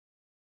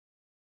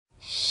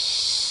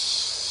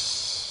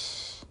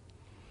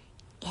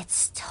It's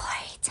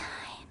story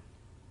time.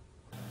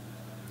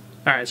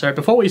 Alright, so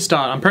before we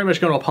start, I'm pretty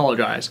much going to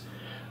apologize.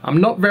 I'm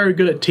not very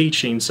good at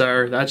teaching,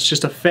 so that's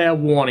just a fair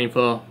warning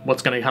for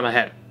what's going to come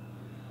ahead.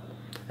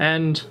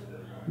 And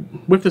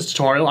with this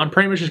tutorial, I'm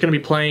pretty much just going to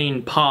be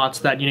playing parts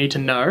that you need to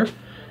know,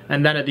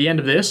 and then at the end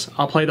of this,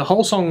 I'll play the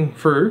whole song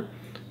through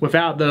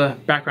without the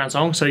background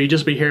song, so you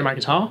just be hearing my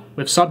guitar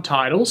with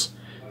subtitles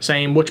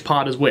saying which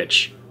part is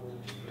which.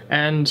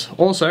 And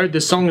also,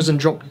 this song is in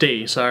drop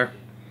D, so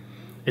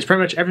it's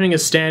pretty much everything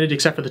is standard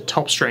except for the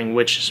top string,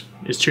 which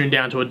is tuned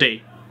down to a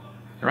D.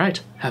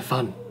 Alright, have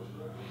fun.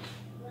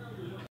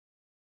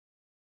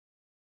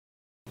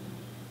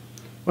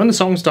 When the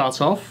song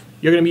starts off,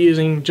 you're going to be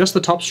using just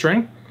the top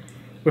string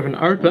with an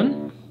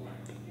open,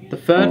 the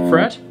 3rd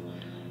fret,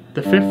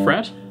 the 5th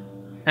fret,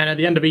 and at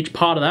the end of each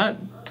part of that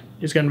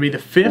is going to be the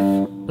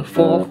 5th, the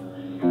 4th,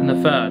 and the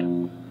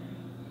 3rd.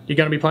 You're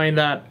going to be playing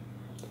that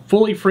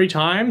fully 3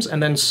 times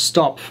and then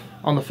stop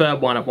on the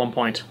 3rd one at one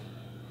point.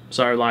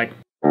 So like...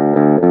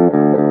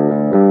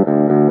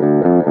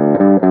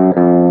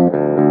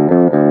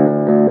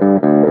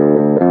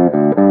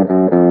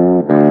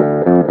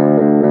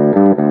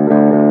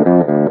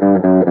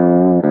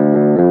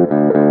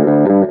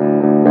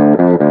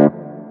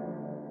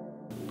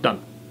 Done.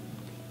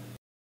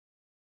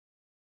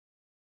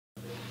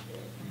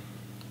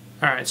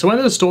 Alright, so when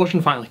the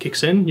distortion finally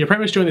kicks in, you're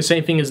pretty much doing the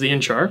same thing as the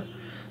intro,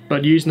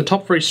 but using the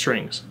top 3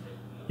 strings.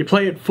 You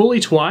play it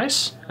fully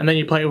twice, and then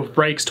you play it with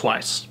breaks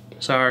twice.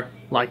 So,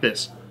 like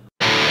this.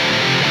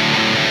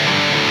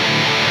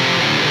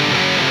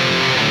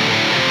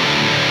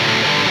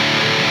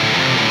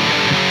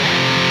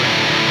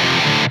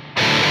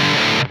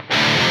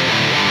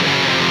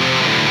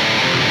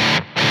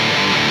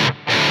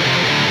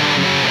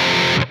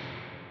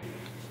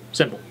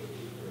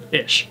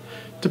 Simple-ish,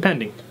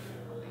 depending.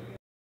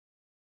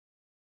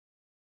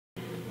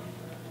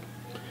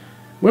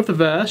 With the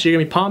verse, you're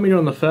going to be palming it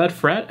on the 3rd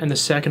fret and the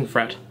 2nd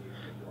fret.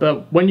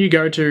 But when you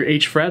go to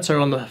each fret,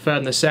 so on the 3rd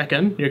and the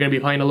 2nd, you're going to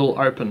be playing a little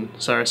open.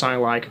 So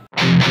something like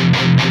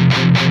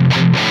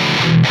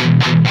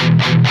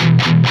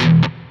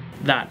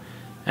that.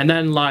 And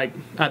then like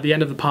at the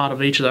end of the part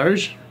of each of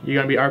those, you're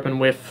going to be open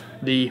with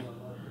the,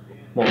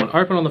 well,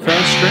 open on the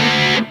 1st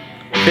string,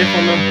 5th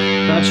on the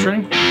 1st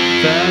string,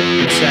 3rd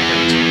and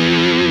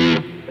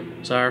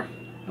 2nd. So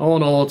all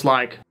in all, it's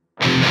like...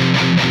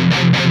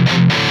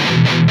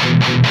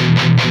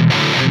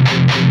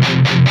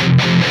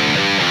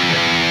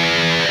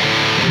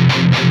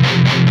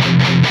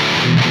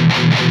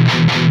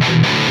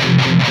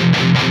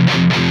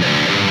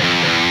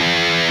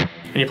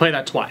 And you play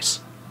that twice,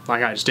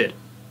 like I just did.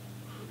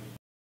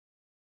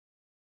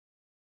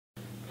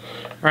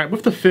 Alright,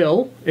 with the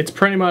fill, it's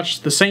pretty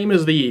much the same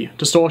as the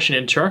distortion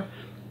intro,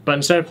 but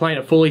instead of playing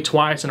it fully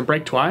twice and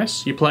break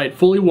twice, you play it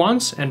fully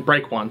once and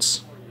break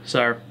once.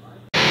 So...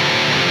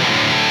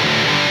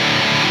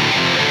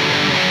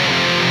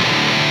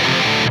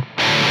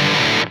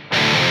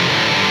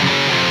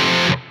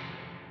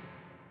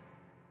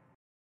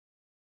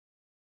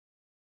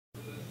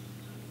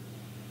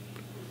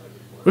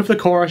 With the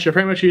chorus, you're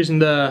pretty much using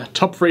the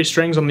top 3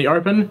 strings on the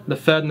open, the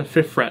 3rd and the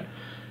 5th fret.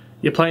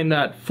 You're playing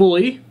that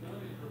fully,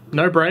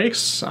 no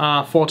breaks,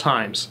 4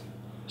 times.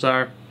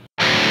 So...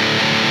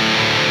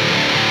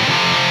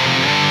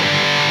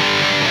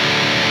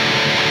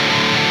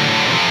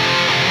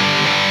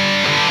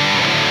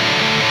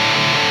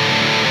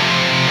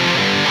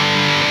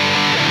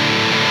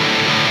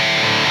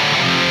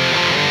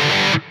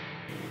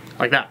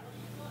 like that.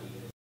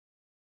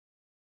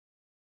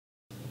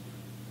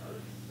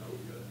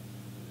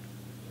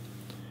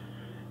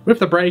 With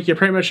the break, you're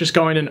pretty much just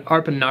going an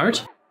open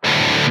note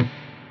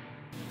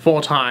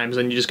 4 times,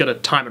 and you just gotta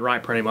time it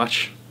right pretty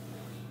much.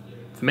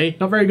 For me,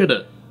 not very good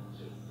at it.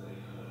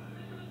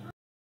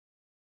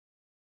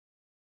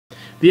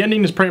 The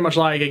ending is pretty much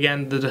like,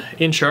 again, the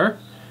intro,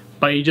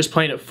 but you're just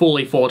playing it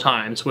fully 4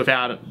 times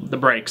without the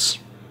breaks.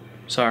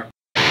 So...